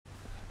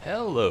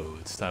Hello,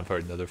 it's time for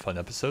another fun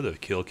episode of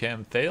Kill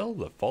Cam Fail,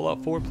 the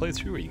Fallout 4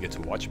 playthrough where you get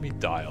to watch me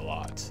die a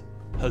lot.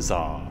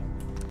 Huzzah!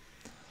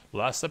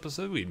 Last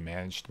episode we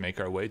managed to make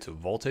our way to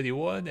Vault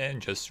 81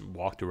 and just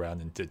walked around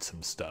and did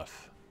some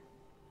stuff.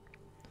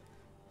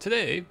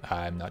 Today,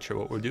 I'm not sure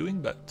what we're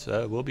doing, but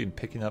we'll be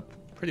picking up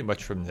pretty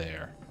much from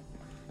there.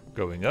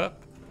 Going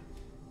up.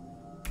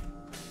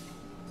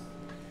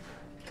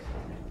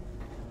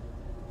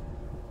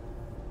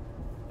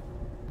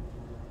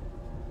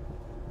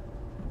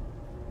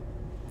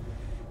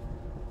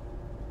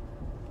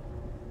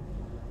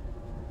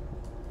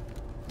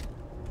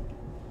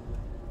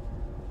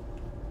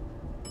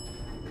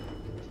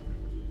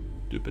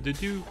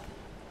 Doop-a-doo-doo.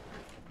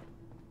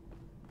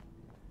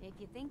 If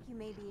you think you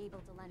may be able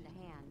to lend a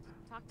hand,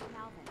 talk to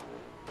Calvin.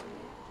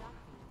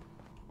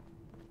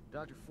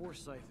 Dr.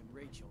 Forsyth and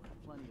Rachel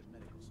have plenty of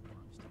medical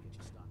supplies to get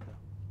you stocked up.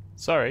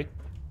 Sorry.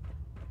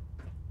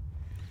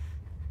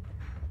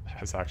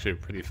 That's actually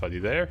pretty funny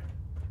there.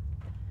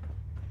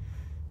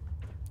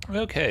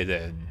 Okay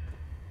then.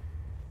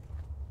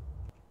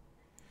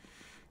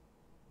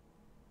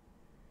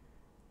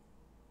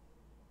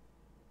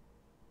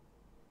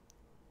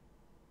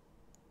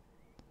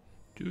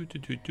 Do do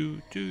do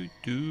do do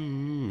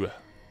do.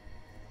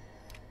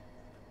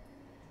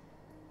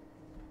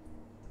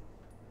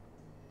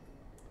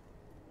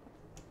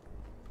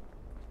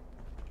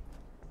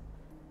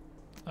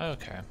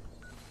 Okay.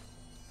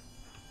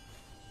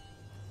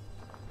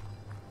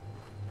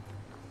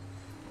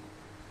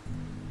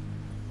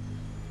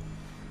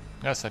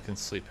 Guess I can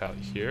sleep out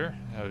here.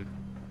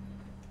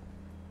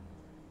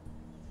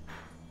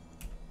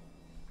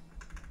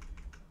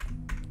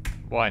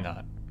 Why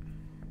not?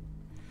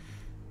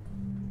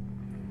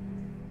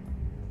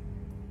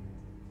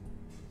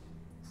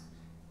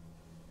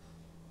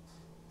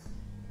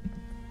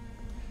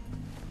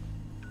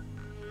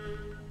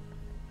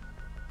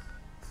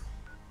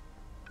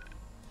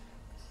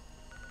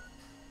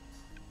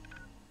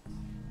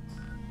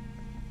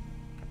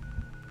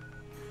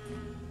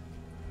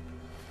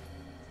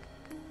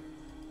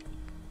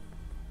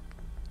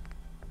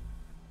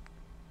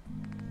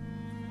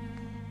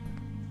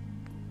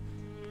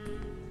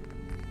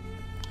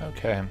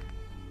 Okay.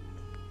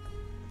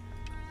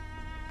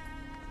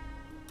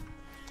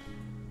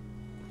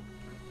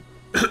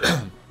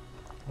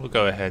 We'll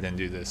go ahead and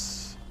do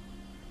this.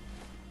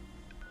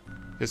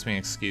 Gives me an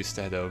excuse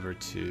to head over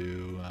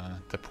to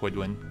the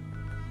Pwydwin.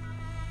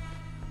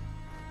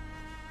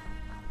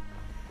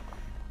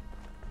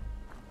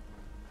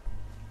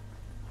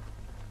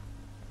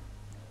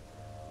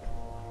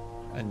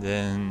 And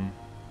then,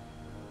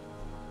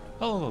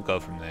 well, we'll go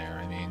from there.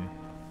 I mean,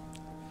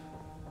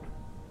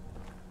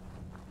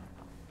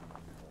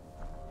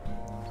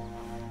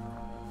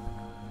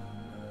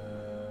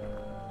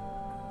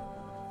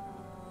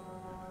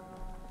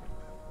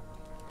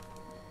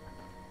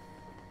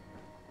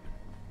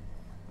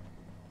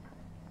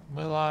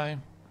 will I?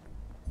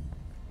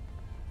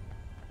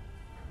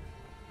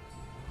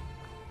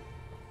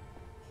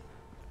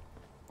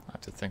 I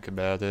have to think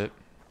about it.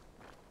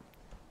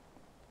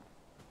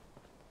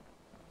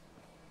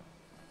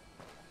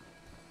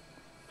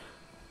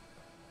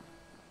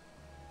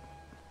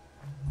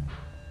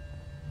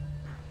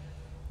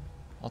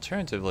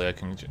 Alternatively, I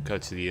can go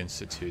to the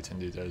Institute and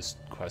do those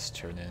quest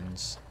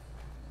turn-ins.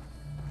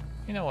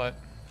 You know what?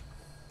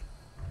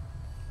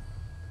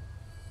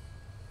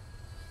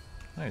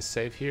 I'm gonna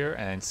save here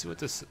and see what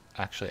this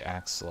actually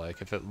acts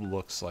like. If it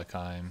looks like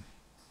I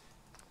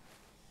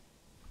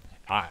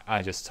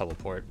just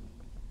teleport.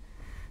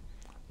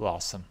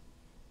 Awesome.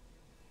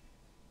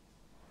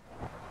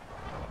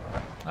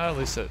 At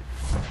least it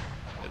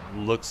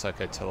looks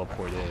like I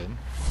teleported.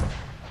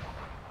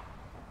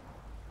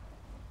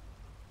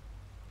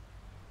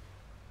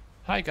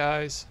 Hi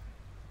guys.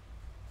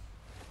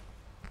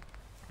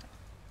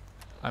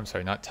 I'm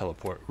sorry, not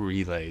teleport,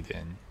 relayed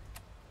in.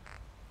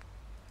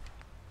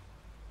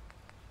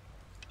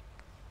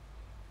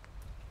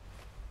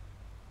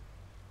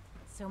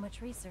 So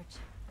much research,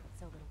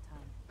 so little time.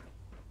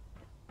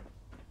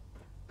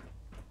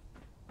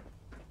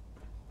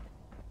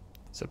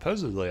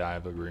 Supposedly I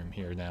have a room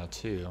here now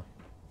too.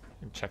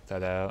 Check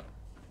that out.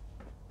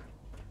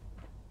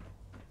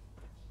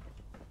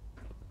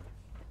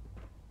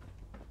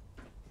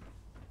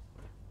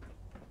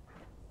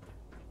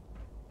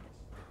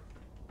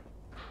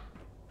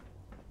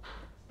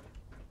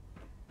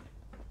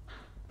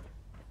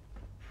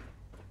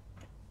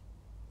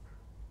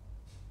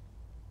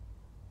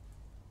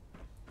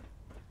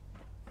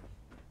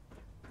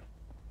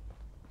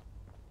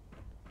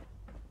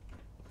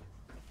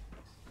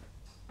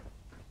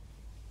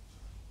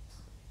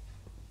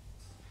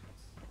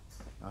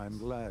 I'm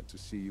glad to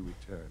see you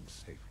return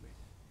safely.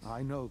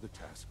 I know the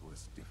task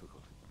was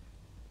difficult,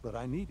 but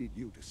I needed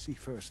you to see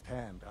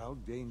firsthand how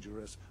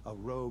dangerous a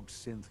rogue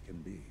synth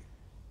can be.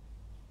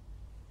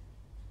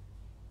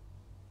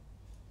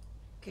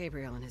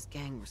 Gabriel and his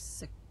gang were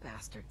sick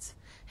bastards,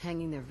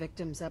 hanging their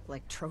victims up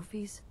like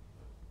trophies.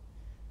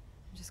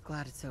 I'm just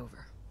glad it's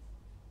over.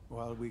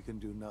 While we can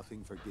do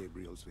nothing for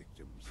Gabriel's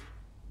victims,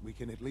 we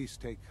can at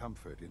least take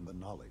comfort in the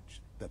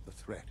knowledge that the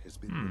threat has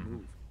been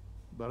removed.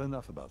 But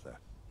enough about that.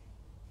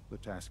 The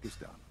task is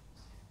done.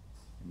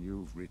 And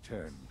you've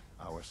returned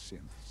our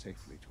synth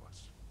safely to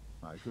us.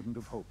 I couldn't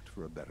have hoped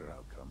for a better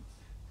outcome.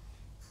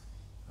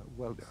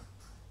 Well done.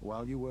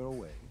 While you were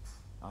away,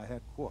 I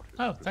had quarters.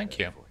 Oh, thank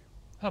you. prepared for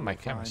you. Oh, my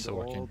You'll camera's find still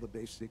all working. the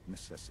basic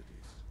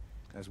necessities,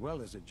 as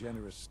well as a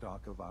generous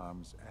stock of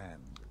arms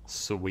and...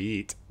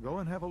 Sweet. Go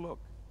and have a look.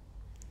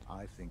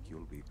 I think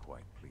you'll be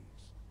quite pleased.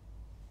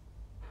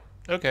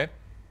 Okay.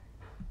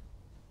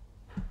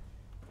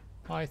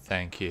 Why,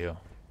 thank you.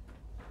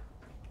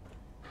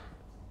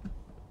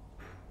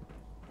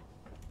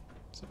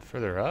 Is it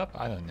further up?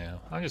 I don't know.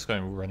 I'm just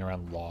going to run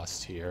around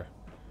lost here.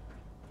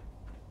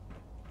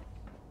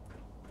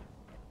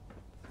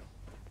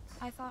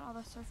 I thought all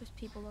the surface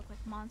people looked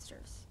like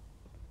monsters.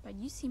 But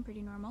you seem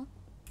pretty normal.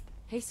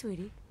 Hey,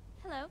 sweetie.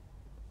 Hello.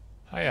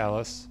 Hi,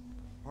 Alice.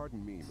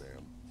 Pardon me,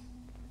 ma'am.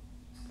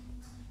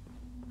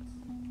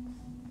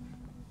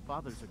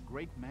 Father's a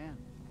great man.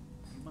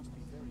 You must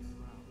be very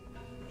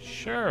proud.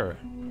 Sure.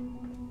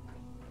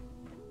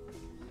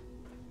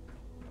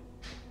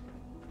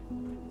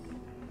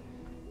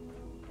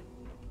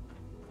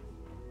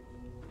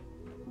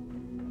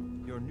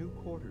 Your new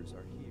quarters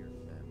are here,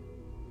 ma'am.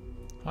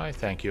 Why,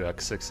 thank you,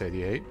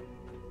 X688.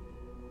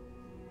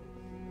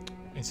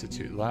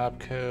 Institute lab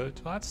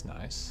coat. Well, that's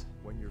nice.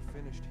 When you're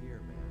finished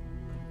here,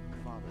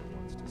 ma'am, Father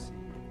wants to see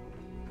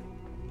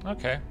you.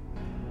 Okay.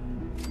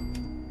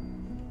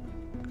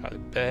 Got a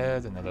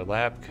bed, another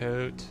lab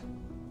coat.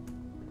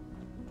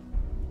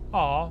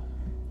 Aw.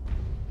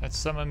 That's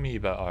some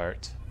amoeba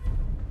art.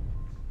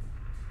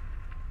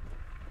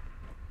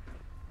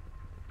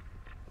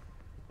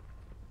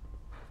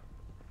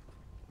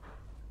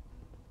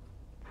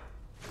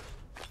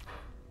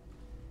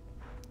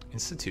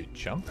 Institute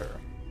jumper.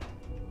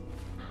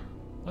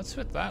 Let's see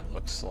what that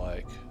looks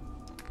like.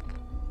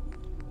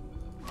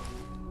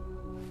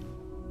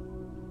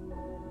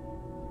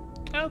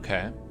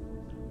 Okay.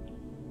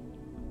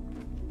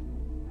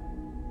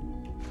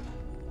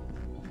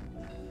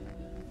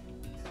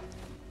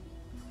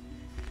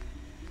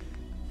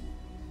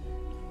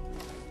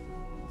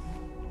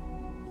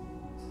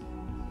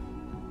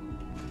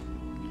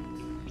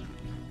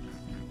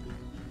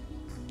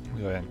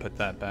 Go ahead and put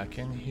that back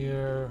in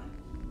here.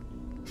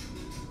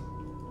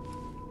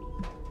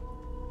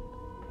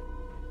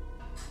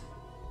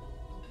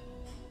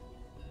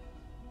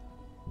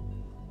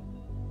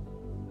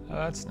 Oh,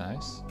 that's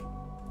nice.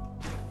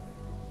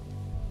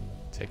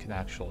 Take an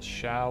actual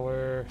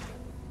shower.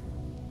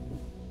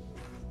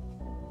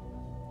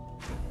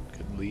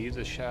 Could leave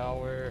the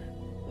shower.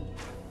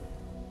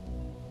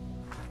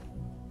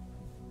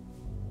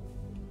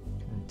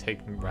 Can take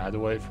right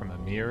away from a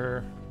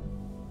mirror.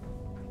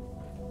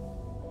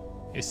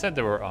 He said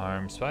there were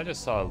arms, but I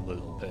just saw a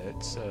little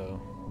bit,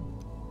 so...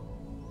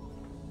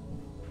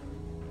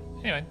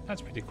 Anyway,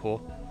 that's pretty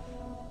cool.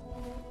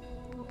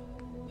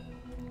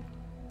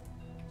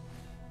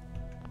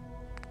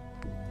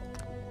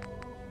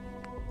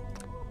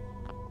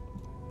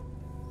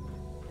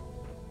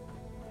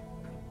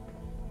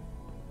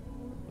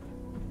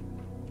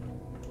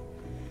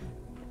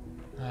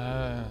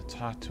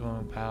 Talk to him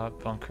about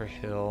Bunker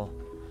Hill.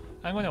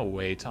 I'm going to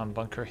wait on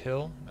Bunker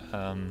Hill.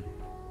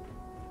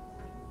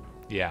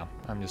 Yeah,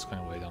 I'm just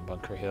going to wait on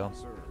Bunker Hill.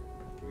 Sir,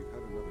 we've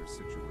had another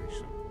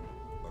situation.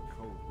 A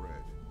code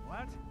red.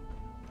 What?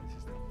 This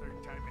is the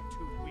third time in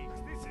 2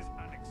 weeks. This is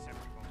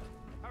unacceptable.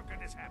 How could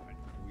this happen?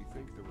 We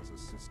think there was a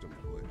system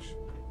glitch.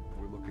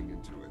 We're looking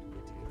into it.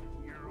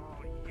 You're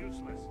all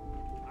useless.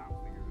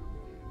 I'll figure it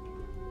out.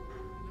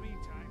 In the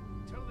meantime,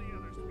 tell the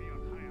others to be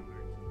on high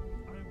alert.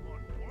 I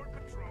want more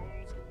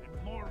patrols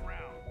and more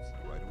rounds.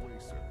 Right away,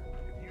 sir.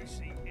 If you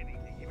see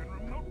anything even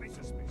remotely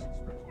suspicious,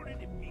 report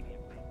it immediately.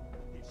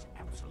 This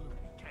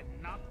absolutely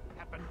cannot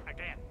happen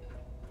again.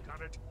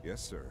 Got it?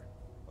 Yes, sir.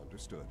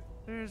 Understood.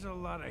 There's a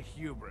lot of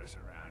hubris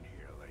around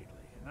here lately,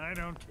 and I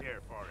don't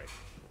care for it.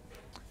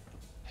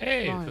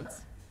 Hey!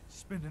 Lawrence.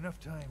 Spend enough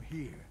time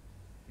here,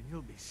 and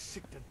you'll be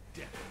sick to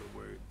death of the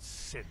word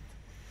synth.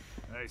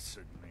 I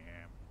certainly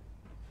am.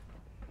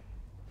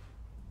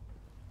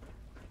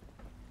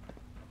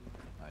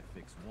 I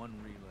fixed one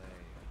relay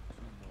and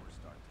 2 more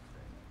start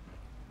today.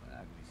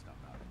 At least I'm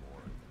not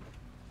bored.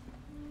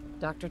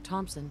 Dr.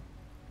 Thompson.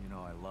 You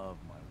know, I love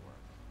my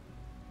work,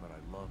 but I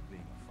love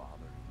being a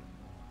father.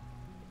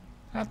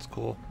 That's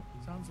cool.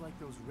 Sounds like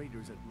those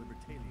raiders at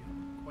Libertalia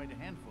are quite a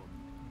handful.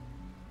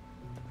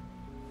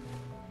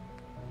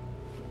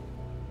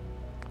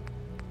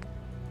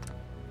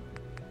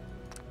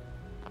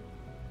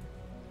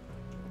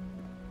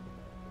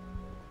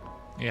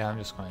 Yeah, I'm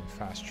just going to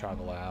fast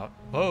travel out.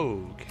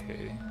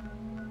 Okay.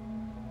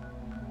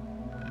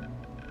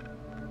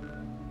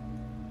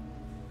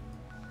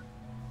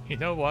 You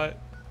know what?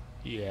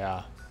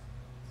 Yeah.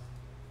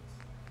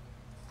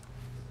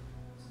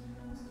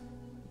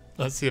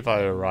 Let's see if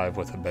I arrive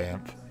with a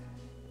BAMF.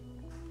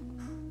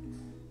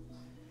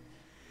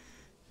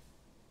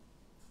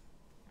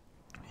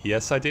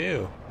 Yes, I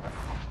do.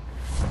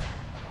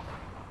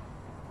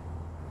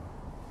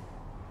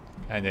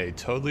 And they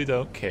totally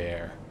don't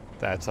care.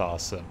 That's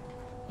awesome.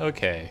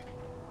 Okay.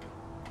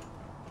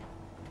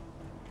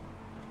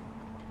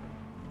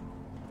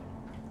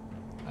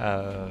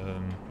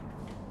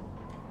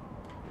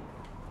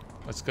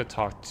 Let's go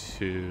talk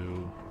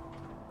to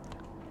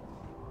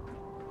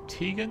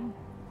Tegan.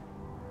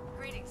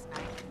 Greetings,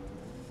 Knight.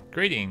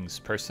 Greetings,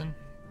 person.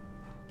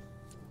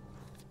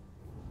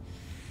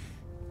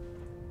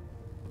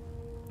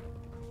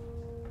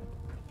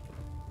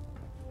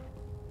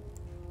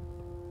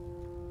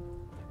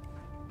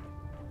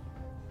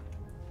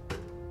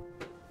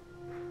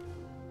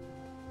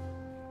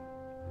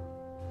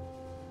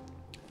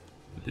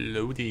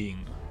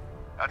 Loading.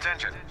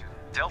 Attention.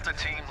 Delta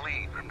Team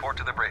Lead, report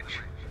to the bridge.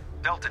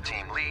 Delta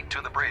Team Lead to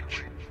the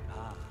bridge.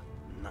 Ah,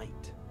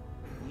 Knight.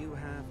 You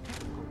have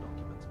technical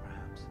documents,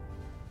 perhaps?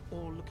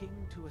 Or looking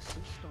to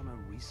assist on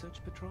a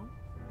research patrol?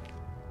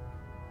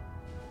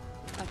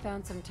 I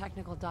found some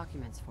technical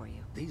documents for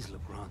you. These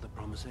look rather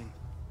promising.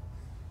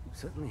 You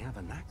certainly have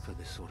a knack for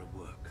this sort of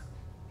work.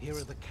 Here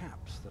are the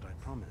caps that I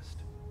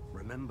promised.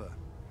 Remember,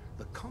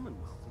 the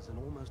Commonwealth is an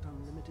almost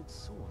unlimited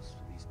source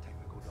for these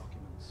technical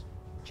documents.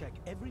 Check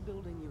every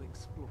building you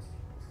explore.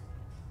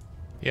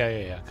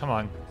 Yeah. Come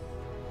on.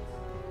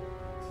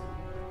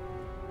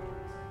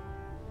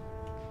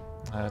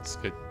 Let's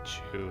get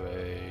you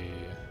a...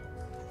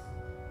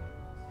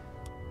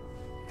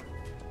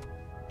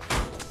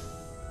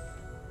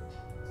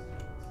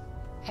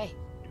 Hey,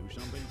 Do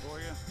something for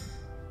you?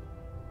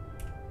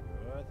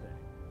 Sure thing.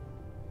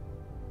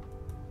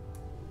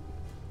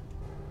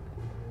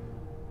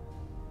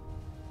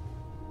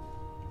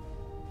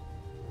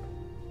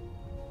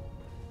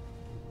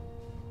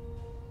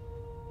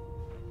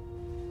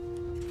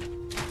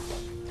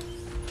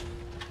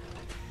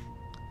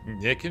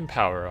 Nick and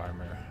power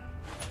armor.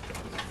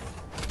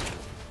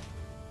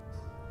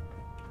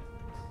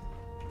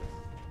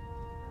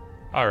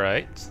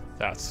 Alright,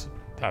 that's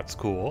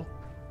cool.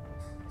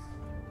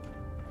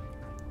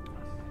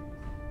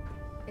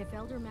 If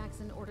Elder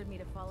Maxon ordered me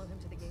to follow him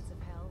to the gates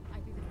of hell,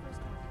 I'd be the first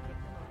one to kick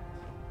them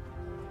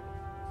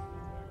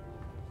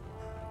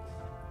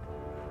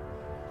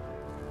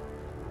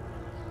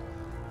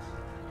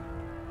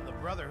open. The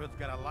Brotherhood's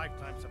got a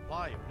lifetime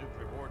supply of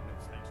nuclear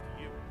ordnance thanks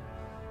to you.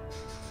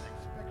 I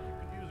expect you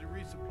could use a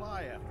resupply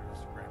after a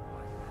scrap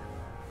like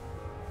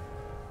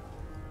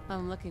that.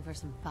 I'm looking for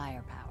some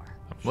firepower.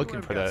 I'm looking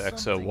I've for got that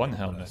something XO1 to put a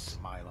helmet.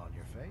 Smile on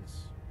your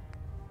face.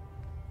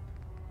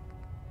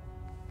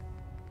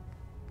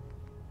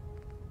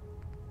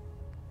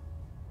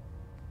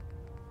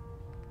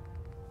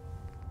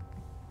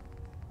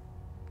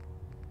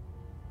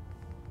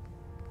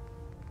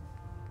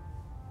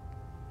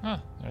 Huh,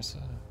 there's a...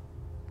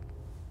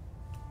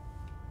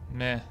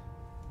 Meh.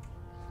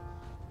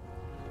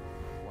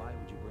 Why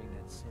would you bring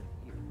that synth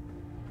here?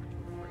 Aren't you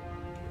afraid of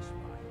being a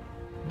spy?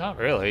 Not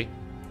really.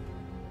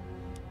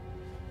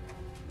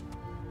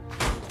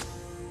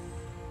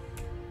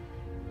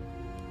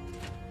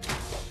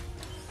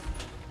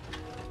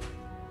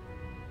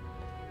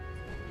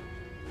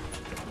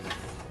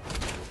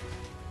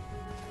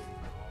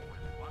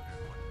 Always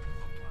wondered what you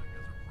look like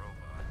as a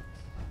robot.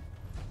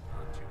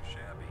 Not too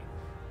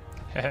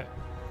shabby.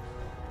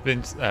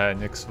 Vince,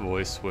 Nick's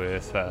voice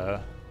with,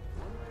 Hail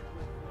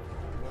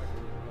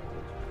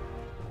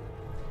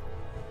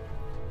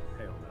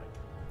Knight.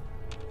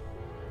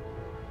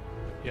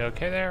 you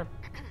okay there?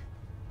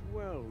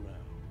 Well now,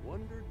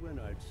 wondered when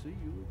I'd see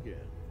you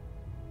again.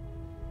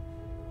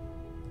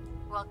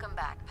 Welcome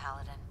back,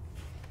 Paladin.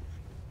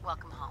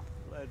 Welcome home.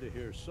 Glad to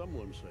hear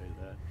someone say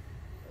that.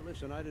 Now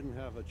listen, I didn't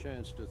have a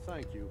chance to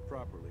thank you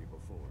properly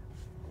before.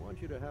 I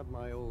want you to have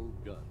my old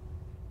gun.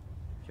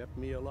 Kept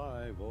me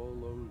alive all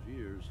those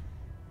years.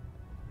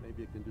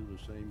 Maybe it can do the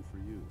same for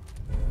you.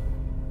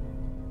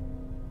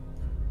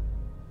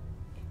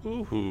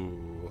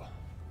 Ooh.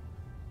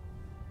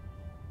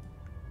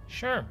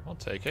 Sure, I'll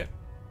take it.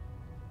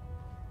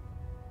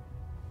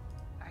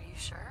 Are you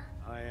sure?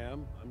 I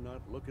am. I'm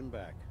not looking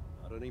back.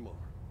 Not anymore.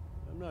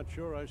 I'm not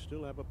sure I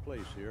still have a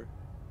place here.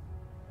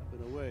 I've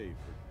been away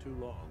for too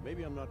long.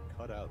 Maybe I'm not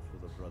cut out for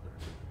the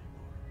Brotherhood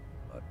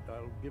anymore. But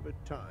I'll give it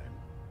time.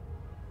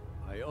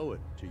 I owe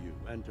it to you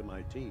and to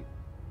my team.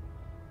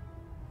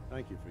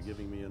 Thank you for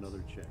giving me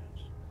another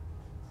chance.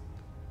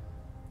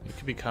 You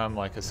could become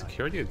like a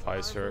security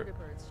advisor. Our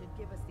vertibirds should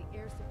give us the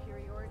air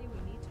superiority we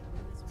need to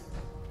win this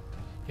war.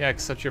 Yeah,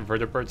 except your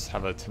vertebrates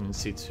have a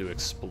tendency to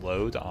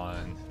explode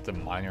on the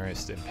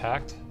minorest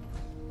impact.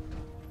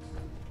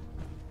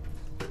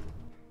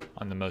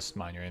 On the most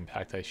minor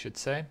impact, I should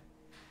say.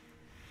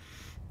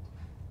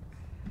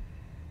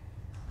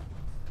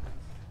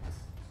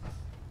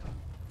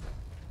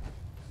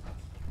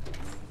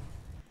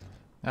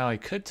 Now I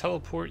could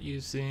teleport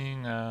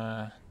using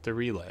the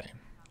relay.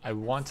 I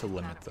want to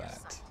limit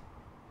that.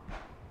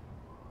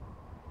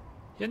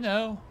 You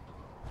know,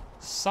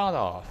 sod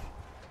off.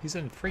 He's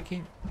in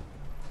freaking...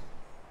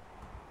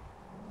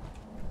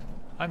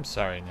 I'm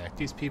sorry, Nick.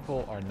 These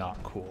people are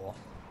not cool.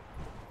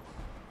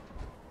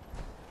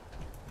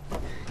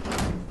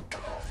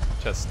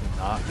 Just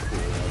not cool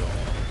at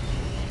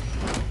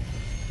all.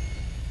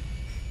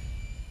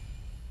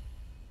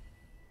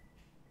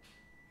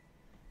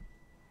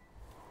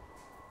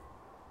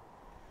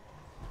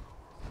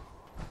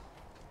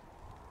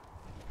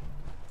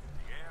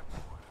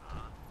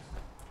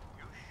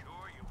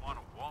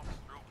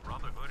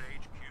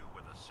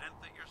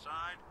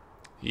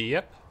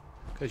 Yep,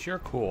 because you're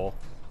cool.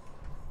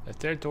 If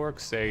they're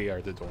dorks, they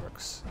are the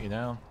dorks, you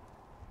know?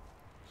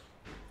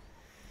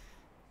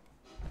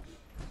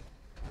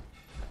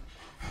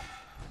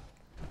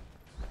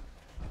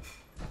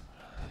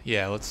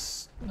 Yeah,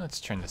 let's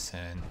turn this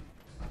in.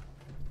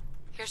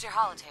 Here's your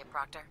holotape,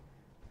 Proctor.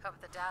 Hope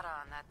the data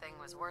on that thing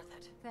was worth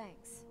it.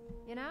 Thanks.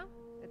 You know,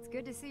 it's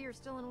good to see you're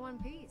still in one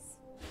piece.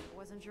 I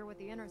wasn't sure what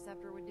the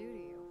interceptor would do to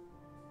you.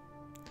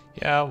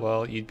 Yeah,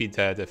 well, you'd be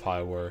dead if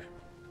I were.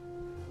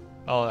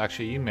 Oh,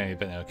 actually, you may have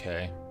been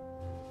okay.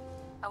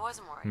 I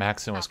wasn't worried.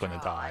 Maxon was going to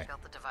After all, die. I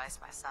built the device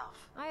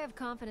myself. I have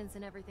confidence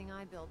in everything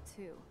I build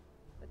too,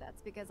 but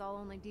that's because I'll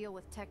only deal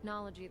with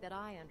technology that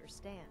I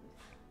understand.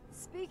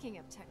 Speaking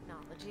of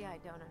technology I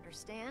don't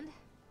understand,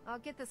 I'll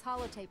get this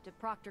holotape to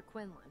Proctor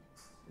Quinlan.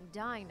 I'm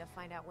dying to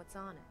find out what's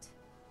on it.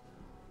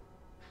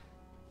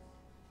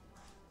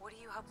 What do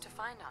you hope to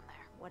find on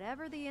there?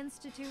 Whatever the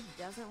Institute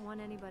doesn't want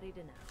anybody to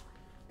know.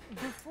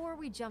 Before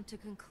we jump to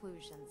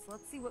conclusions,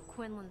 let's see what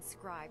Quinlan's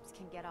scribes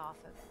can get off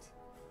of it.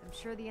 I'm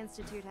sure the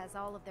Institute has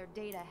all of their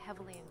data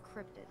heavily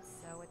encrypted,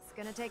 so it's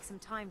gonna take some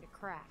time to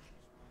crack.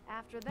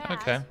 After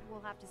that,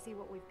 we'll have to see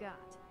what we've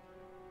got.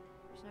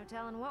 There's no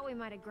telling what we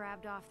might have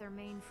grabbed off their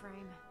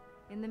mainframe.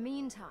 In the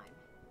meantime,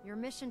 your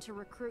mission to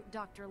recruit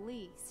Dr.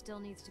 Lee still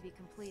needs to be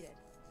completed.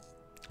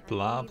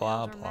 Blah,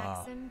 blah, Elder blah.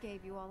 Maxon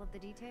gave you all of the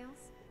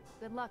details.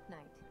 Good luck, Knight.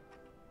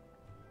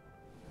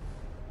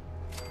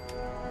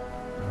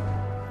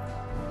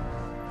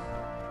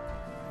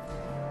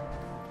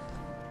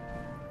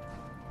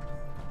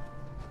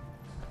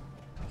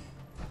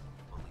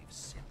 Believe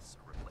synths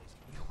are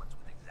replacing humans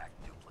with exact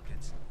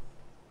duplicates.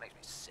 Makes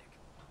me sick.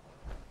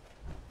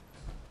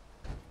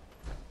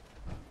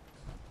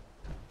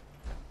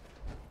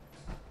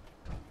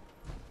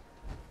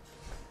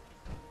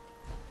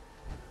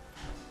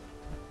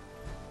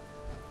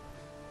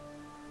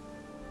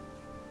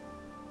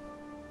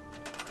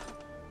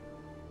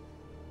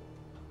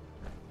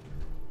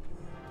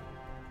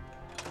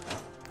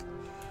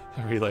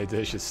 The relay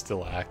dish is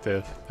still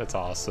active. That's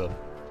awesome.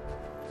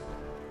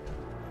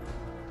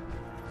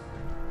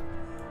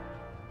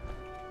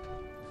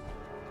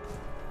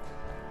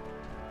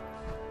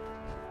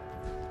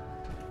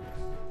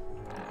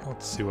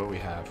 Let's see what we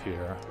have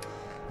here.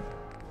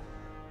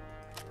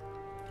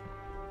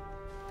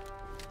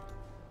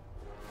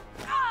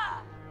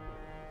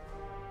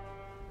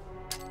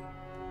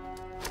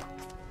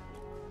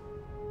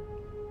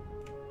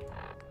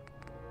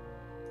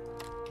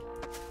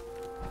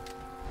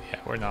 Yeah,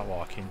 we're not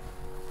walking.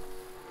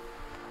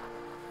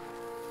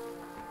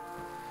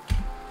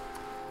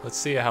 Let's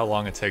see how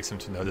long it takes him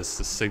to notice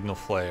the signal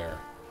flare.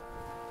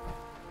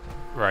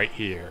 Right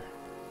here.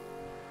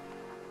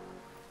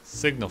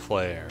 Signal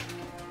flare.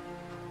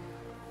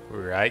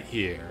 Right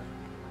here.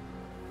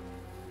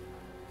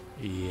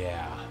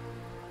 Yeah.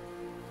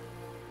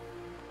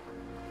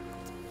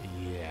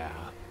 Yeah.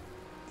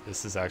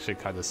 This is actually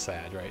kind of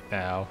sad right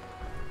now.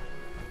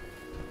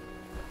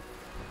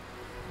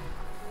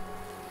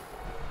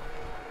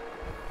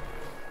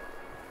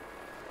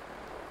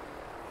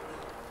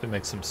 To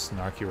make some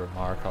snarky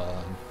remark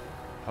on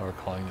how we're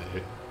calling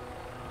the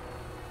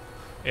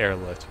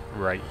airlift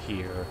right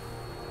here.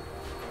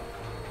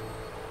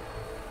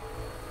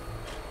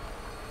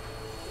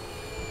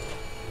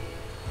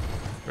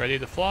 Ready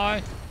to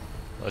fly?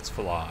 Let's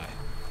fly.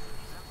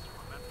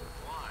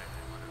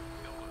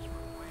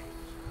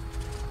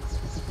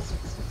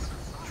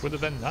 Which would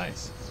have been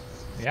nice.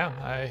 Yeah,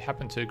 I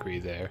happen to agree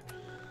there.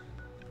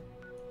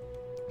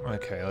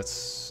 Okay,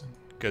 let's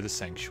go to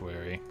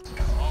Sanctuary.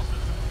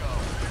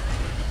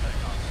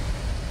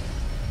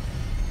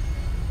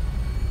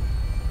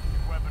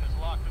 Weapon is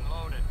locked and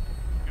loaded.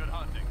 Good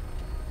hunting.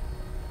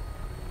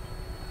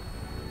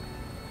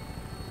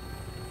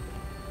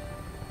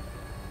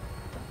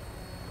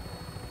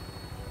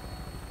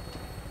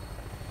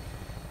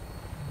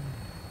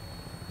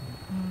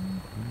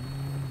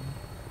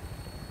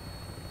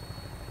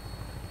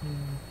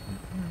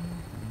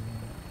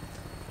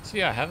 So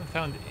yeah, I haven't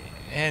found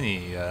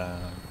any oh,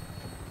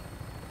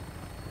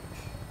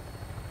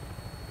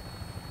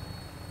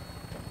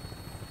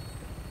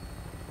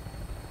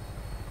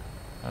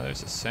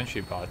 there's a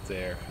sentry bot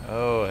there.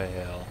 Oh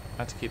hell. I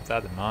have to keep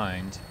that in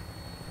mind.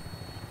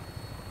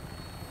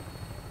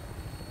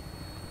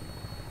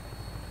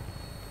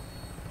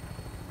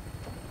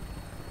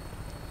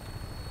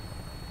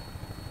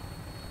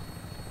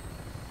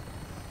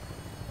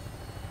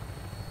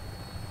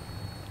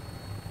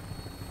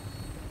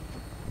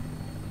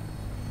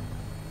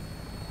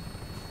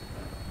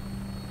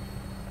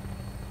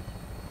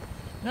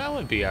 That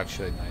would be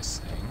actually a nice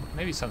thing.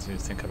 Maybe something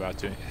to think about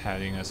doing,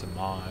 having as a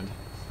mod.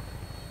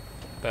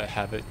 But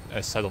have it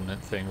a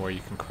settlement thing where you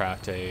can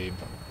craft a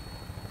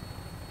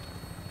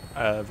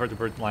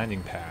vertebrate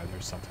landing pad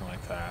or something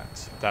like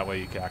that. That way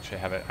you can actually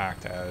have it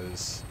act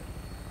as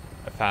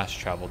a fast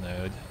travel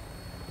node.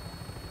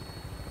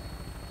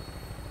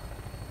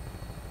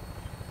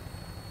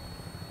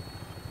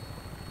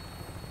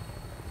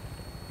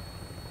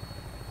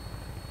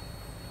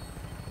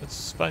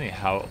 It's funny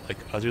how like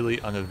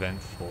utterly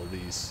uneventful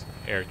these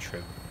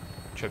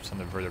trips on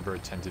the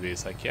vertibird tend to be.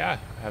 It's like, yeah,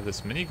 I have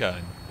this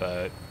minigun,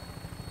 but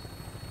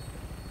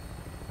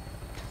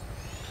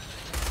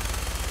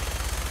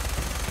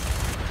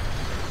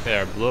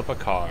there, blew up a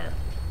car.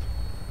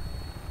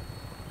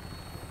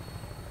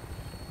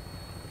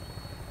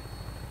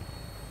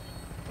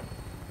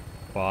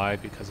 Why?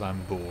 Because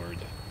I'm bored.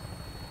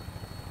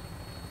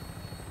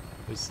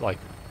 There's like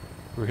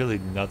really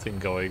nothing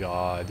going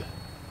on.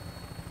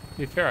 To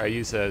be fair, I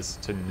use it as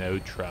to no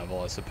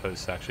travel as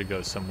opposed to actually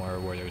go somewhere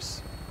where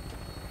there's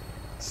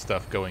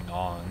stuff going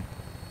on.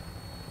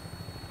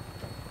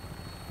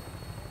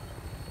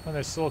 Oh,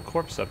 there's still a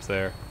corpse up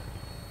there.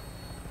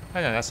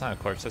 Oh no, that's not a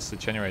corpse, that's the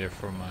generator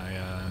for my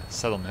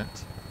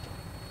settlement.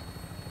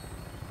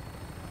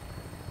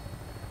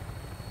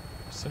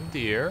 Some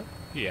deer.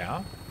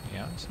 Yeah,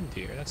 some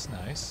deer, that's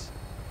nice.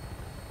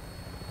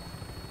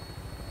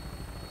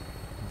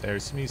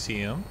 There's the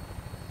museum,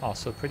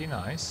 also pretty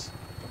nice.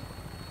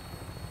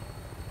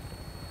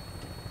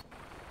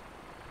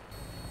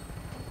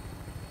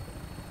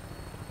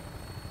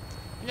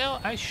 You know,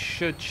 I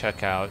should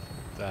check out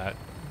the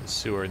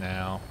sewer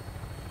now.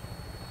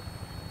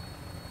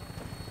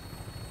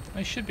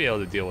 I should be able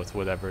to deal with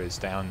whatever is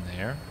down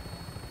there.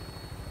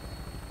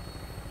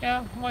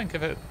 Yeah, I might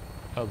give it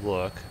a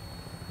look.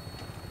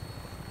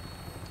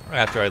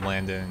 After I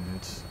land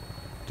and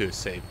do a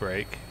save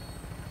break.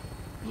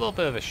 A little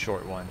bit of a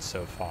short one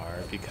so far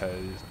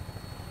because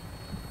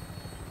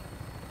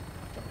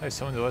hey,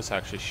 someone was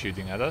actually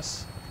shooting at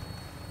us.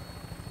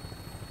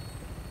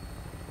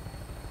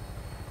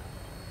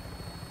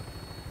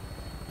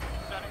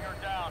 Setting her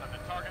down at the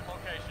target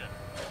location.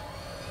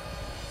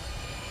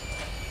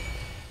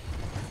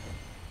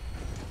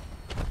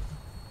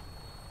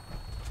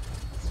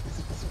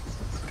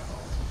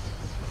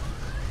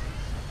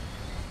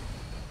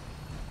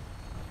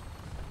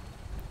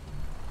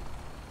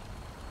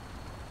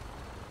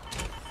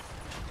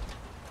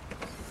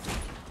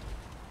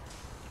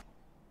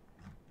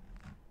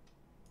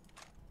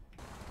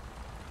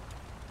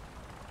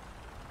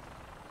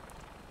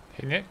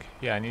 Hey Nick,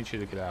 yeah, I need you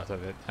to get out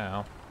of it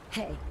now.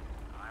 Hey.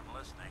 I'm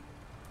listening.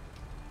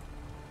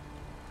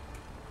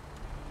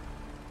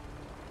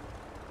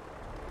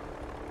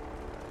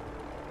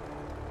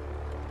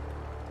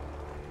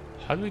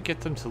 How do we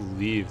get them to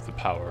leave the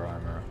power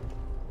armor?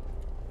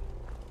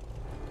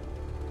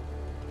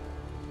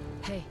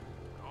 Hey.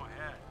 Go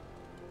ahead.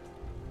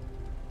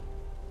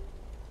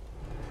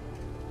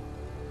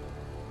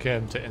 Get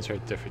them to insert a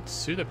different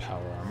suit of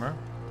power armor.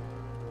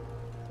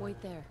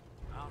 Wait there.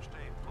 I'll stay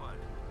put.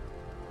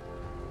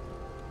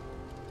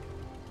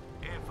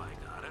 If I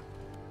got it.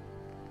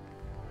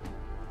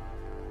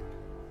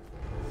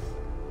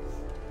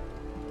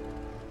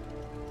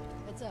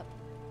 Heads up.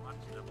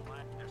 What's the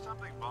plan? There's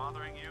something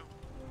bothering you?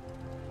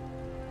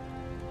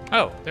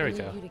 Oh, there we I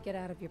go. need you to get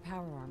out of your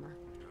power armor.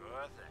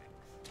 Sure thing.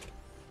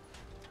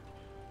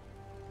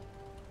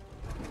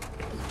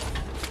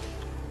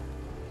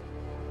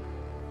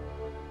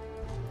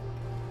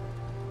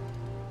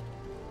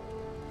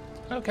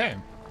 Okay.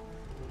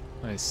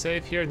 Let me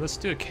save here. Let's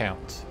do a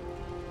count.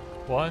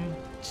 1,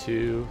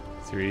 2,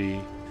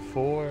 3,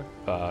 4,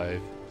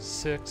 5,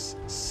 6,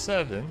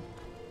 7,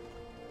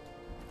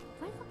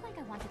 Do I look like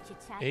I want to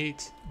chit-chat?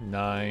 8,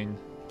 9,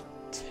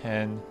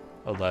 10,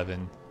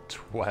 11,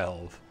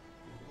 12.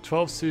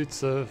 12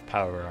 suits of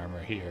power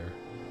armor here.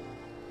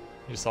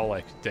 Just all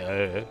like,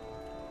 duh.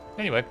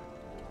 Anyway, go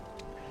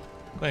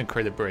ahead and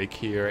create a break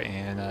here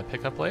and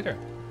pick up later.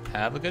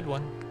 Have a good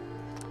one.